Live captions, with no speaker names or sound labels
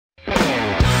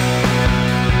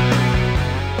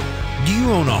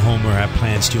own a home or have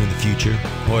plans to in the future?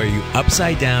 Or are you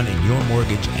upside down in your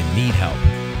mortgage and need help?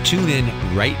 Tune in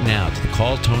right now to the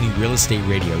Call Toni Real Estate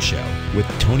Radio Show with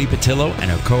Toni Patillo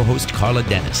and her co-host Carla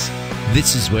Dennis.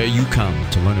 This is where you come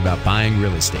to learn about buying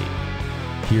real estate.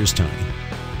 Here's Toni.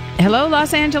 Hello,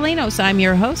 Los Angelinos. I'm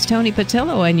your host, Toni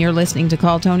Patillo, and you're listening to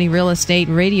Call Toni Real Estate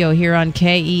Radio here on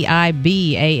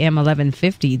KEIB AM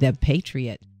 1150, The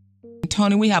Patriot.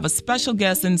 Toni, we have a special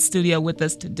guest in the studio with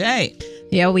us today.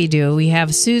 Yeah, we do. We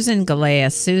have Susan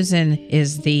Galeas. Susan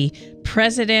is the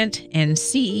president and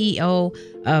CEO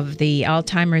of the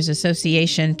Alzheimer's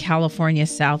Association California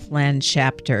Southland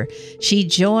chapter. She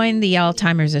joined the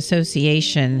Alzheimer's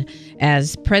Association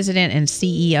as president and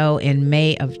CEO in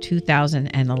May of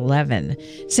 2011.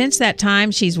 Since that time,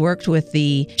 she's worked with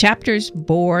the chapter's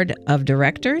board of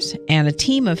directors and a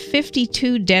team of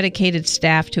 52 dedicated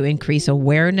staff to increase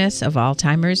awareness of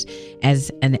Alzheimer's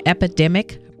as an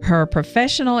epidemic. Her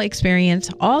professional experience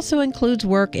also includes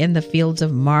work in the fields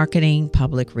of marketing,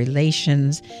 public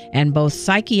relations, and both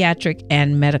psychiatric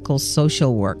and medical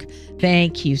social work.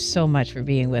 Thank you so much for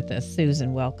being with us.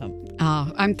 Susan, welcome.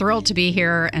 I'm thrilled to be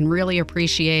here and really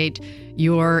appreciate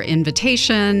your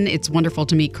invitation. It's wonderful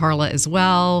to meet Carla as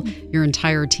well, your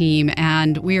entire team,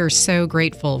 and we are so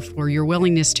grateful for your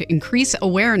willingness to increase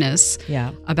awareness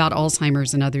about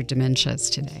Alzheimer's and other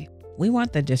dementias today. We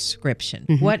want the description.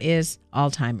 Mm-hmm. What is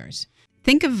Alzheimer's?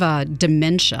 Think of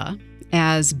dementia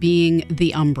as being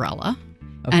the umbrella,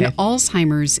 and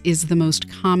Alzheimer's is the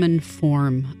most common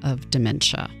form of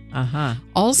dementia.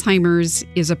 Alzheimer's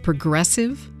is a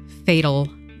progressive, fatal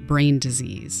brain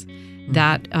disease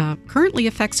that currently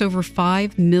affects over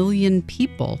 5 million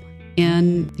people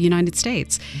in the United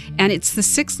States. And it's the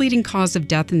 6th leading cause of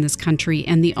death in this country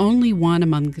and the only one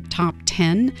among the top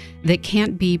 10 that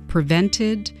can't be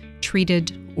prevented,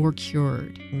 treated, or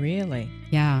cured. Really?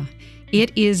 Yeah.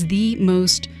 It is the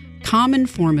most common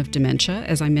form of dementia,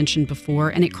 as I mentioned before,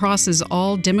 and it crosses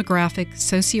all demographic,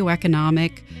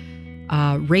 socioeconomic,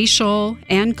 racial,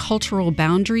 and cultural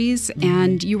boundaries. Mm-hmm.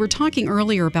 And you were talking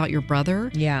earlier about your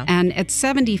brother. Yeah. And at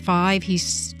 75, he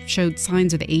showed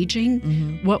signs of aging.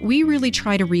 Mm-hmm. What we really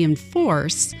try to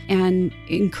reinforce and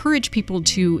encourage people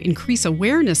to increase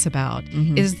awareness about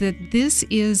is that this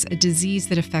is a disease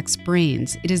that affects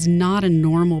brains. It is not a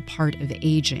normal part of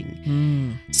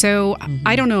aging. So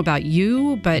I don't know about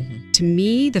you, but to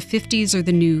me, the 50s are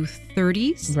the new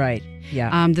 30s. Right.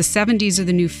 Yeah. The 70s are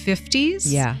the new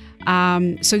 50s. Yeah.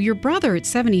 So your brother at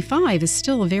 75 is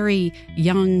still a very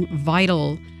young,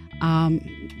 vital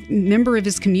member of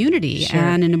his community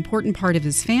and an important part of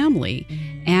his family.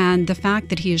 And the fact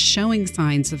that he is showing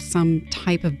signs of some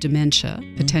type of dementia,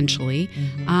 potentially,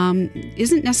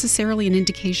 isn't necessarily an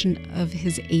indication of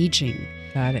his aging.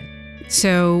 Got it.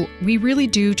 So we really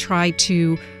do try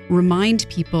to remind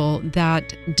people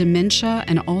that dementia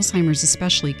and Alzheimer's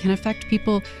especially can affect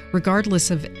people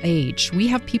regardless of age. We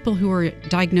have people who are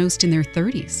diagnosed in their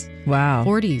 30s,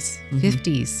 40s,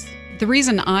 50s. The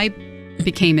reason I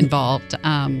became involved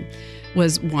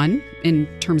was one, in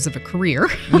terms of a career,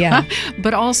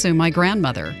 but also my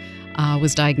grandmother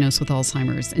was diagnosed with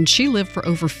Alzheimer's, and she lived for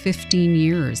over 15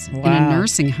 years in a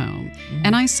nursing home.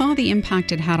 And I saw the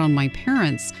impact it had on my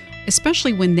parents,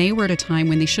 especially when they were at a time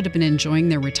when they should have been enjoying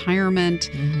their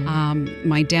retirement.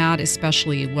 My dad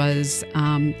especially was,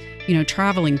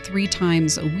 traveling 3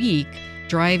 times a week,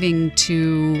 driving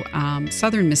to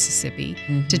southern Mississippi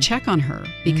to check on her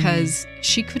because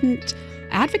she couldn't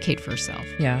advocate for herself.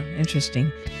 Yeah,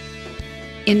 interesting.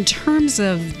 In terms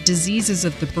of diseases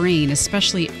of the brain,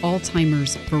 especially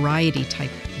Alzheimer's variety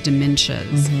type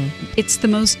dementias, it's the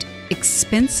most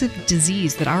expensive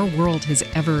disease that our world has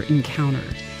ever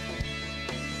encountered.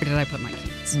 Where did I put my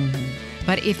keys?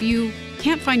 But if you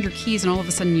can't find your keys and all of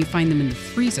a sudden you find them in the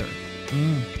freezer,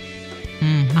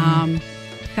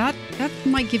 that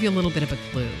might give you a little bit of a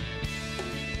clue.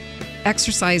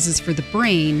 Exercises for the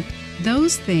brain,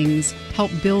 those things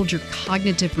help build your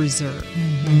cognitive reserve.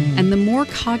 And the more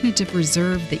cognitive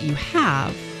reserve that you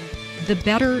have, the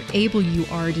better able you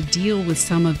are to deal with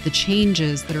some of the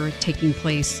changes that are taking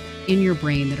place in your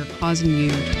brain that are causing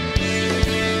you.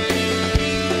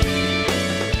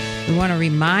 We want to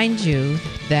remind you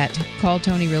that Call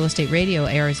Toni Real Estate Radio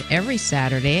airs every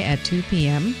Saturday at 2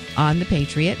 p.m. on The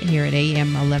Patriot here at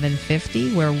AM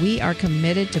 1150, where we are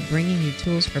committed to bringing you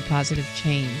tools for positive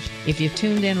change. If you've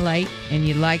tuned in late and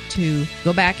you'd like to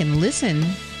go back and listen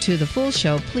to the full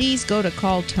show, please go to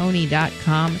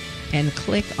calltoni.com and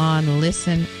click on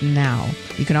Listen Now.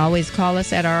 You can always call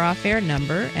us at our off-air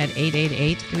number at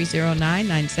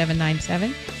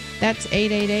 888-309-9797. That's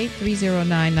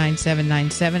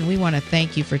 888-309-9797. We want to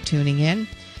thank you for tuning in.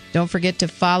 Don't forget to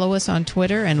follow us on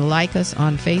Twitter and like us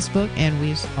on Facebook. And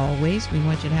we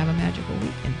want you to have a magical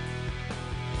weekend.